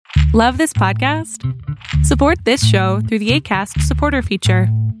Love this podcast? Support this show through the Acast supporter feature.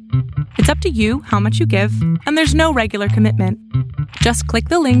 It's up to you how much you give, and there's no regular commitment. Just click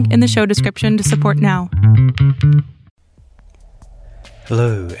the link in the show description to support now.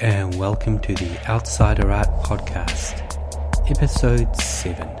 Hello and welcome to the Outsider Art Podcast, Episode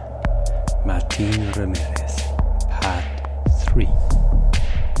 7, Martin Ramirez, Part 3.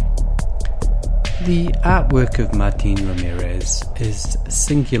 The artwork of Martin Ramirez is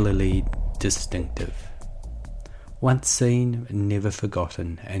singularly distinctive. Once seen, never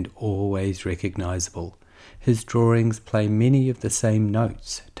forgotten, and always recognizable, his drawings play many of the same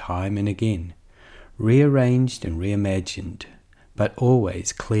notes time and again, rearranged and reimagined, but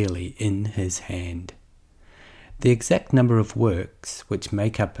always clearly in his hand. The exact number of works which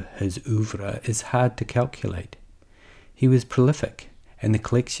make up his oeuvre is hard to calculate. He was prolific, and the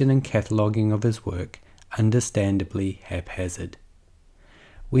collection and cataloguing of his work understandably haphazard.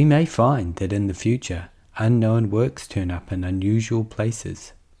 We may find that in the future unknown works turn up in unusual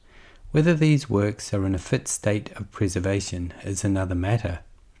places. Whether these works are in a fit state of preservation is another matter,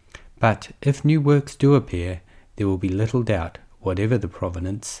 but if new works do appear, there will be little doubt, whatever the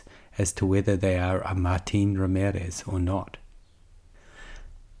provenance, as to whether they are a Martin Ramirez or not.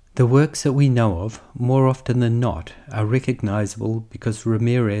 The works that we know of, more often than not, are recognizable because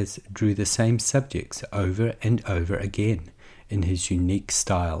Ramirez drew the same subjects over and over again in his unique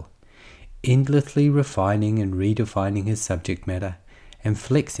style, endlessly refining and redefining his subject matter and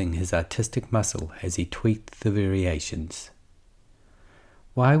flexing his artistic muscle as he tweaked the variations.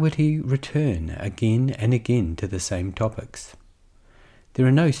 Why would he return again and again to the same topics? There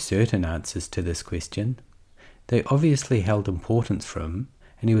are no certain answers to this question. They obviously held importance for him,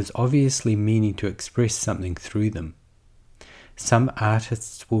 and he was obviously meaning to express something through them. Some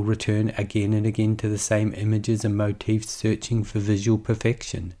artists will return again and again to the same images and motifs, searching for visual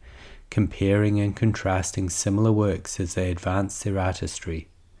perfection, comparing and contrasting similar works as they advance their artistry.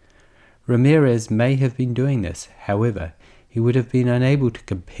 Ramirez may have been doing this, however, he would have been unable to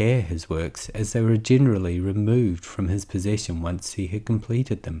compare his works as they were generally removed from his possession once he had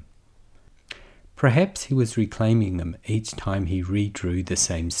completed them. Perhaps he was reclaiming them each time he redrew the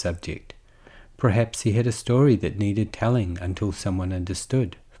same subject. Perhaps he had a story that needed telling until someone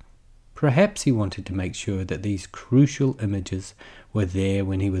understood. Perhaps he wanted to make sure that these crucial images were there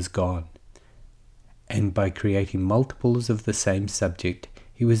when he was gone. And by creating multiples of the same subject,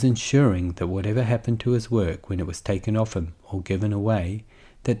 he was ensuring that whatever happened to his work when it was taken off him or given away,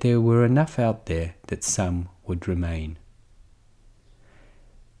 that there were enough out there that some would remain.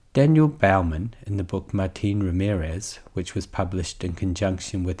 Daniel Bauman, in the book Martin Ramirez, which was published in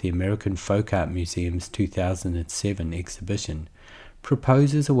conjunction with the American Folk Art Museum's 2007 exhibition,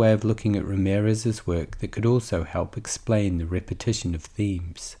 proposes a way of looking at Ramirez's work that could also help explain the repetition of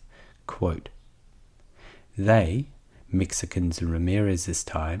themes. Quote, "They, Mexicans in Ramirez's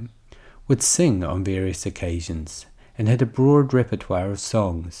time, would sing on various occasions, and had a broad repertoire of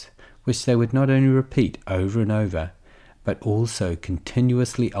songs, which they would not only repeat over and over, but also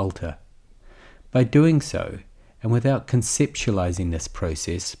continuously alter. By doing so, and without conceptualizing this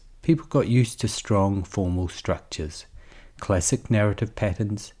process, people got used to strong formal structures, classic narrative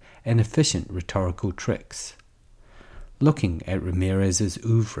patterns, and efficient rhetorical tricks. Looking at Ramirez's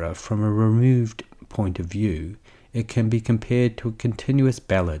oeuvre from a removed point of view, it can be compared to a continuous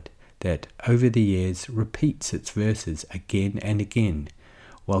ballad that, over the years, repeats its verses again and again,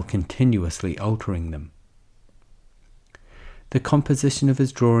 while continuously altering them. The composition of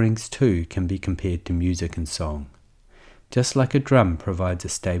his drawings, too, can be compared to music and song. Just like a drum provides a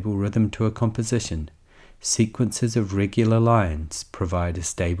stable rhythm to a composition, sequences of regular lines provide a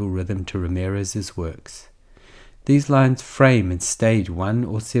stable rhythm to Ramirez's works. These lines frame and stage one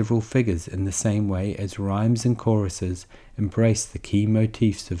or several figures in the same way as rhymes and choruses embrace the key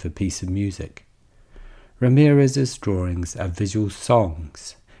motifs of a piece of music. Ramirez's drawings are visual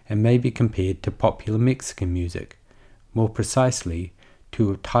songs and may be compared to popular Mexican music, more precisely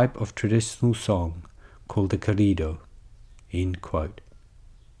to a type of traditional song called the corrido." End quote.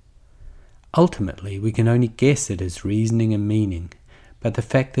 Ultimately, we can only guess at his reasoning and meaning, but the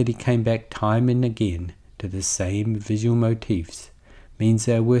fact that he came back time and again to the same visual motifs means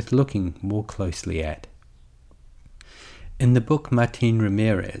they are worth looking more closely at. In the book Martin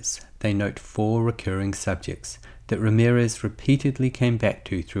Ramirez, they note 4 recurring subjects that Ramirez repeatedly came back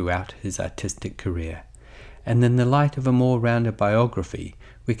to throughout his artistic career, and in the light of a more rounded biography,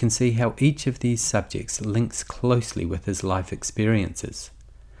 we can see how each of these subjects links closely with his life experiences.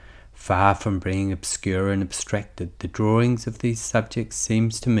 Far from being obscure and abstracted, the drawings of these subjects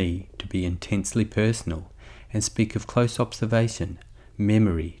seems to me to be intensely personal and speak of close observation,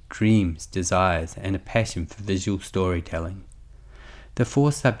 memory, dreams, desires, and a passion for visual storytelling. The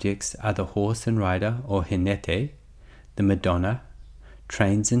 4 subjects are the horse and rider, or jinete, the Madonna,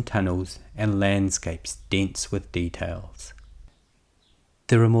 trains and tunnels, and landscapes dense with details.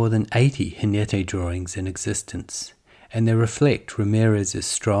 There are more than 80 jinete drawings in existence, and they reflect Ramirez's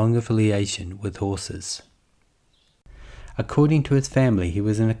strong affiliation with horses. According to his family, he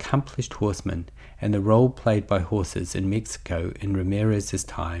was an accomplished horseman, and the role played by horses in Mexico in Ramirez's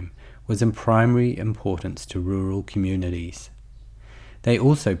time was of primary importance to rural communities. They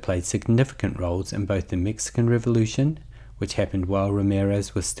also played significant roles in both the Mexican Revolution, which happened while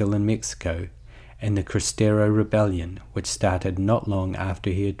Ramirez was still in Mexico, and the Cristero Rebellion, which started not long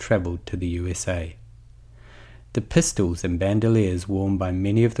after he had travelled to the USA. The pistols and bandoliers worn by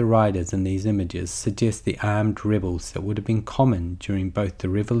many of the riders in these images suggest the armed rebels that would have been common during both the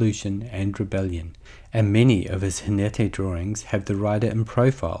Revolution and Rebellion, and many of his jinete drawings have the rider in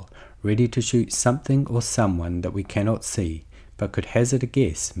profile, ready to shoot something or someone that we cannot see, but could hazard a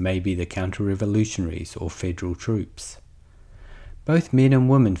guess may be the counter-revolutionaries or federal troops. Both men and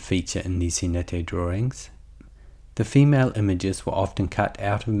women feature in these jinete drawings. The female images were often cut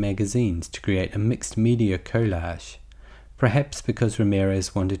out of magazines to create a mixed media collage, perhaps because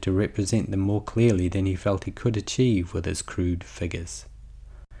Ramirez wanted to represent them more clearly than he felt he could achieve with his crude figures.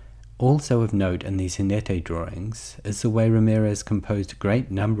 Also of note in these jinete drawings is the way Ramirez composed a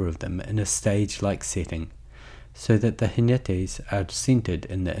great number of them in a stage-like setting, so that the jinetes are centered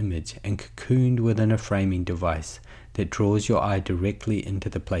in the image and cocooned within a framing device that draws your eye directly into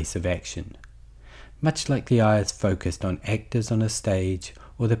the place of action, much like the eye is focused on actors on a stage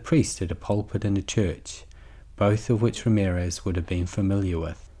or the priest at a pulpit in a church, both of which Ramirez would have been familiar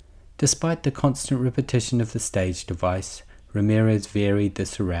with. Despite the constant repetition of the stage device, Ramirez varied the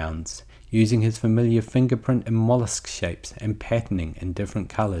surrounds, using his familiar fingerprint and mollusk shapes and patterning in different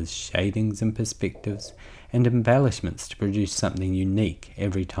colors, shadings and perspectives, and embellishments to produce something unique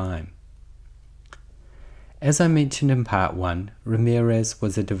every time. As I mentioned in part 1, Ramirez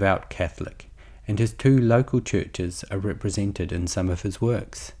was a devout Catholic, and his 2 local churches are represented in some of his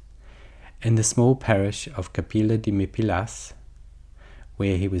works. In the small parish of Capilla de Mipilas,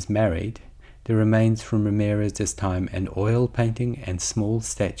 where he was married, there remains from Ramirez's time an oil painting and small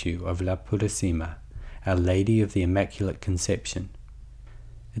statue of La Purísima, Our Lady of the Immaculate Conception.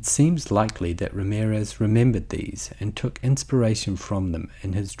 It seems likely that Ramirez remembered these and took inspiration from them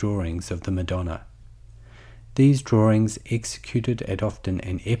in his drawings of the Madonna. These drawings, executed at often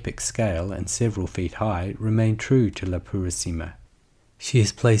an epic scale and several feet high, remain true to La Purísima. She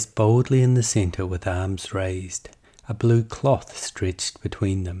is placed boldly in the centre with arms raised, a blue cloth stretched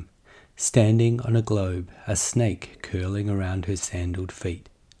between them, standing on a globe, a snake curling around her sandaled feet.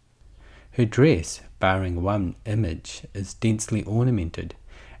 Her dress, barring one image, is densely ornamented,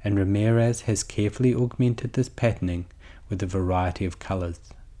 and Ramirez has carefully augmented this patterning with a variety of colours.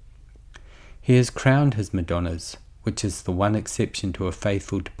 He has crowned his Madonnas, which is the one exception to a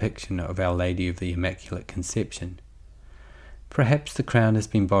faithful depiction of Our Lady of the Immaculate Conception. Perhaps the crown has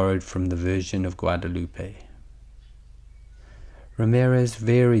been borrowed from the Virgin of Guadalupe. Ramirez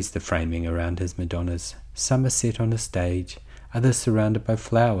varies the framing around his Madonnas. Some are set on a stage, others surrounded by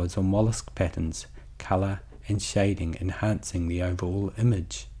flowers or mollusk patterns, colour and shading enhancing the overall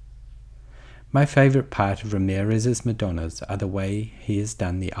image. My favourite part of Ramirez's Madonnas are the way he has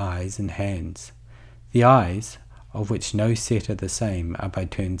done the eyes and hands. The eyes, of which no set are the same, are by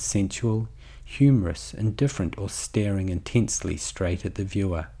turns sensual, humorous, indifferent, or staring intensely straight at the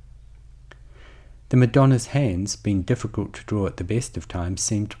viewer. The Madonna's hands, being difficult to draw at the best of times,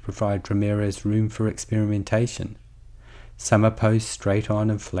 seem to provide Ramirez room for experimentation. Some are posed straight on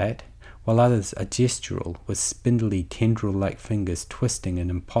and flat, while others are gestural, with spindly tendril-like fingers twisting in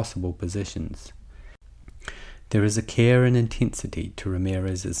impossible positions. There is a care and intensity to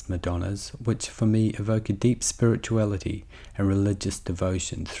Ramirez's Madonnas, which for me evoke a deep spirituality and religious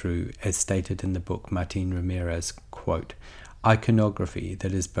devotion through, as stated in the book Martin Ramirez, quote, iconography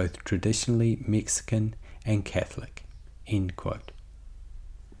that is both traditionally Mexican and Catholic, end quote.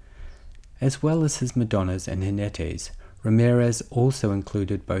 As well as his Madonnas and jinetes, Ramirez also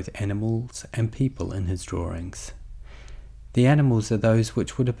included both animals and people in his drawings. The animals are those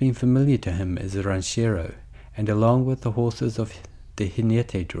which would have been familiar to him as a ranchero, and along with the horses of the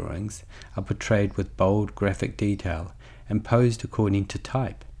jinete drawings, are portrayed with bold graphic detail and posed according to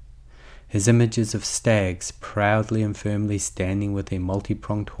type. His images of stags proudly and firmly standing with their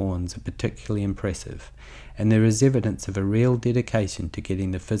multi-pronged horns are particularly impressive, and there is evidence of a real dedication to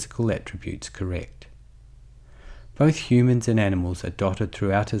getting the physical attributes correct. Both humans and animals are dotted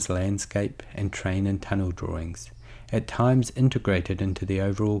throughout his landscape and train and tunnel drawings, at times integrated into the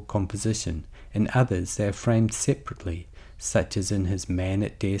overall composition. In others they are framed separately, such as in his Man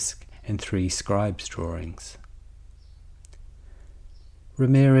at Desk and 3 Scribes drawings.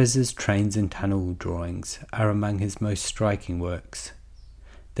 Ramirez's trains and tunnel drawings are among his most striking works.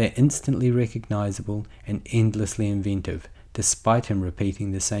 They are instantly recognizable and endlessly inventive, despite him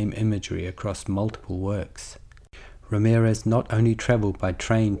repeating the same imagery across multiple works. Ramirez not only traveled by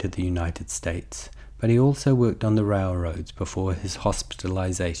train to the United States, but he also worked on the railroads before his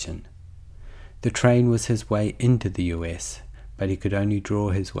hospitalization. The train was his way into the US, but he could only draw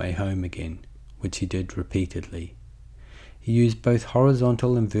his way home again, which he did repeatedly. He used both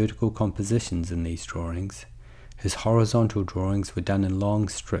horizontal and vertical compositions in these drawings. His horizontal drawings were done in long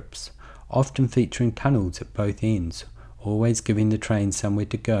strips, often featuring tunnels at both ends, always giving the train somewhere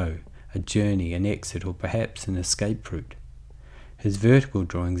to go, a journey, an exit, or perhaps an escape route. His vertical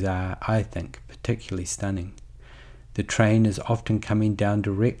drawings are, I think, particularly stunning. The train is often coming down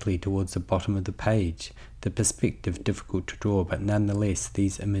directly towards the bottom of the page, the perspective difficult to draw, but nonetheless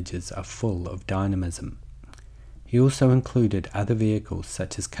these images are full of dynamism. He also included other vehicles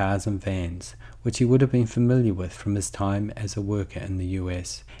such as cars and vans, which he would have been familiar with from his time as a worker in the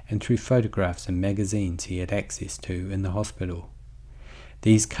US and through photographs and magazines he had access to in the hospital.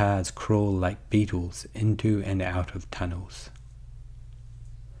 These cars crawl like beetles into and out of tunnels.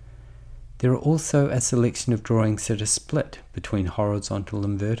 There are also a selection of drawings that are split between horizontal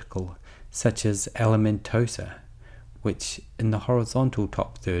and vertical, such as Elementosa, which in the horizontal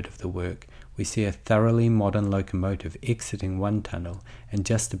top third of the work we see a thoroughly modern locomotive exiting one tunnel and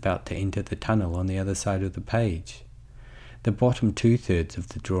just about to enter the tunnel on the other side of the page. The bottom 2/3 of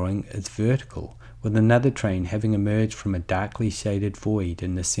the drawing is vertical, with another train having emerged from a darkly shaded void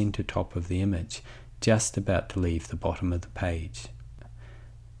in the center top of the image, just about to leave the bottom of the page.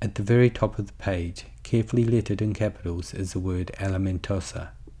 At the very top of the page, carefully lettered in capitals, is the word Elementosa,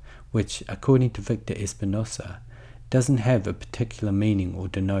 which, according to Victor Espinosa, doesn't have a particular meaning or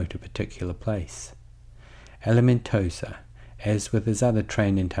denote a particular place. Elementosa, as with his other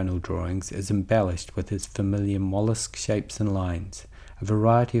train and tunnel drawings, is embellished with his familiar mollusk shapes and lines, a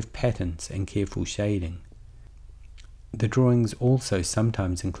variety of patterns and careful shading. The drawings also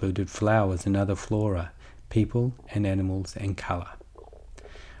sometimes included flowers and other flora, people and animals, and colour.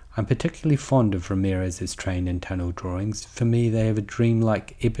 I'm particularly fond of Ramirez's train and tunnel drawings. For me they have a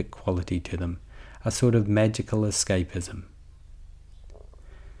dreamlike epic quality to them, a sort of magical escapism.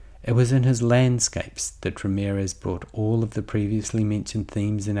 It was in his landscapes that Ramirez brought all of the previously mentioned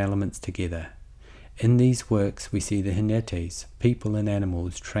themes and elements together. In these works we see the jinetes, people and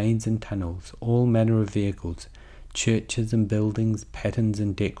animals, trains and tunnels, all manner of vehicles, churches and buildings, patterns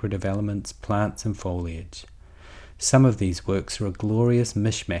and decorative elements, plants and foliage. Some of these works are a glorious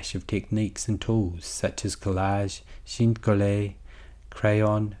mishmash of techniques and tools, such as collage, chine-collé,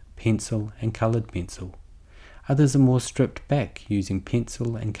 crayon, pencil and coloured pencil. Others are more stripped back, using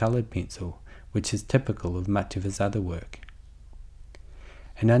pencil and coloured pencil, which is typical of much of his other work.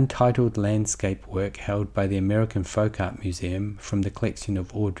 An untitled landscape work held by the American Folk Art Museum from the collection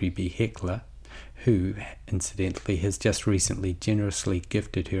of Audrey B. Heckler, who, incidentally, has just recently generously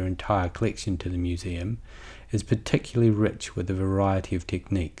gifted her entire collection to the museum, is particularly rich with a variety of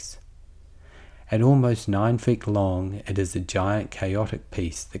techniques. At almost 9 feet long, it is a giant chaotic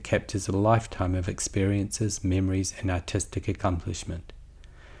piece that captures a lifetime of experiences, memories, and artistic accomplishment.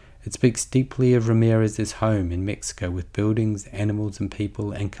 It speaks deeply of Ramirez's home in Mexico, with buildings, animals and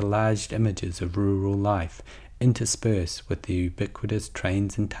people, and collaged images of rural life, interspersed with the ubiquitous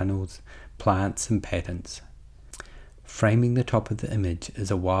trains and tunnels, plants and patterns. Framing the top of the image is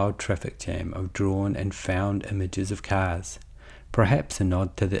a wild traffic jam of drawn and found images of cars, perhaps a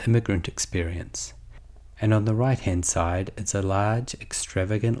nod to the immigrant experience. And on the right-hand side is a large,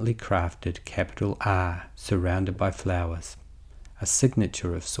 extravagantly crafted capital R surrounded by flowers, a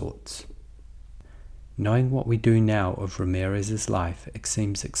signature of sorts. Knowing what we do now of Ramirez's life, it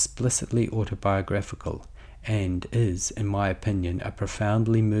seems explicitly autobiographical and is, in my opinion, a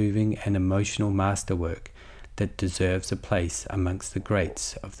profoundly moving and emotional masterwork that deserves a place amongst the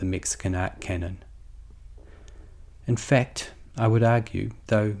greats of the Mexican art canon. In fact, I would argue,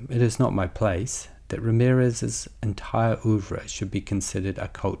 though it is not my place, that Ramirez's entire oeuvre should be considered a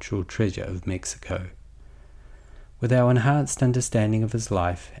cultural treasure of Mexico. With our enhanced understanding of his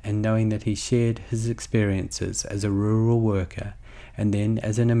life, and knowing that he shared his experiences as a rural worker and then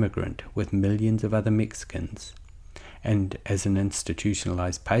as an immigrant with millions of other Mexicans, and as an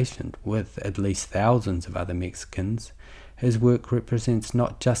institutionalized patient with at least thousands of other Mexicans, his work represents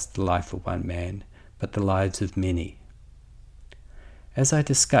not just the life of one man, but the lives of many. As I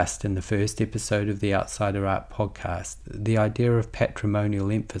discussed in the first episode of the Outsider Art podcast, the idea of patrimonial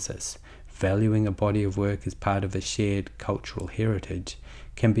emphasis, valuing a body of work as part of a shared cultural heritage,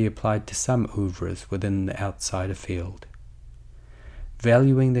 can be applied to some oeuvres within the outsider field.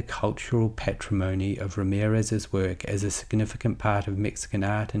 Valuing the cultural patrimony of Ramirez's work as a significant part of Mexican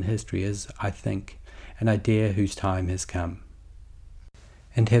art and history is, I think, an idea whose time has come.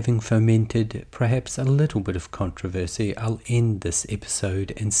 And having fomented perhaps a little bit of controversy, I'll end this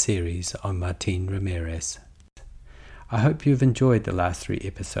episode and series on Martin Ramirez. I hope you've enjoyed the last 3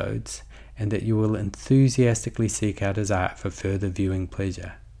 episodes and that you will enthusiastically seek out his art for further viewing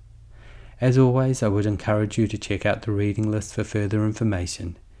pleasure. As always, I would encourage you to check out the reading list for further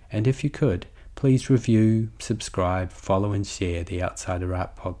information, and if you could, please review, subscribe, follow and share the Outsider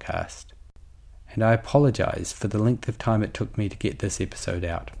Art podcast. And I apologize for the length of time it took me to get this episode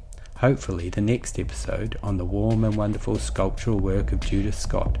out. Hopefully the next episode on the warm and wonderful sculptural work of Judith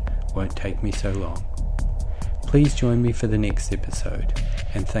Scott won't take me so long. Please join me for the next episode,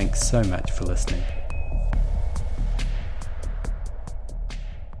 and thanks so much for listening.